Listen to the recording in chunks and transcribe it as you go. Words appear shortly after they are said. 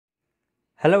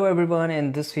Hello everyone,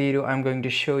 in this video I'm going to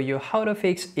show you how to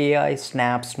fix AI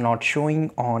snaps not showing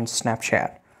on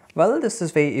Snapchat. Well, this is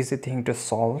very easy thing to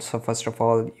solve. So first of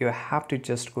all, you have to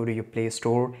just go to your Play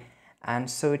Store and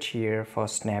search here for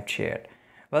Snapchat.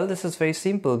 Well, this is very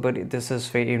simple, but this is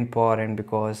very important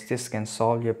because this can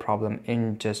solve your problem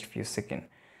in just few seconds.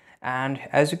 And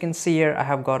as you can see here, I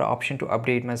have got an option to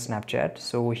update my Snapchat.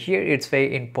 So here it's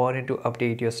very important to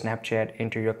update your Snapchat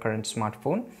into your current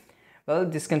smartphone. Well,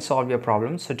 this can solve your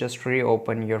problem, so just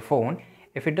reopen your phone.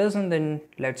 If it doesn't, then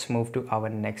let's move to our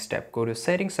next step. Go to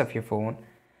settings of your phone,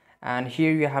 and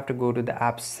here you have to go to the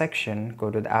apps section.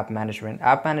 Go to the app management.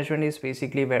 App management is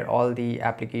basically where all the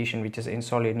application which is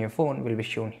installed in your phone will be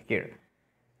shown here.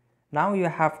 Now you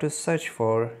have to search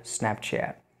for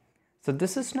Snapchat. So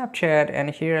this is Snapchat, and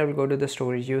here I will go to the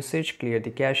storage usage, clear the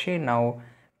cache. Now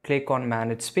click on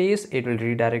manage space. It will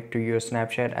redirect to your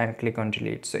Snapchat and click on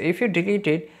delete. So if you delete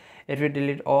it, it will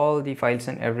delete all the files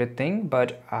and everything,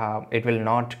 but it will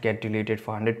not get deleted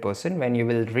for 100%. When you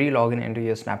will re-log in into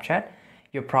your Snapchat,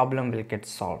 your problem will get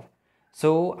solved.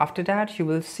 So after that, you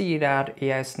will see that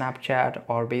AI Snapchat,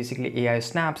 or basically AI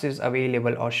snaps, is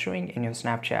available or showing in your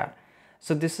Snapchat.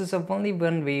 So this is only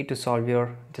one way to solve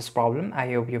this problem.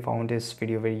 I hope you found this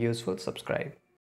video very useful. Subscribe.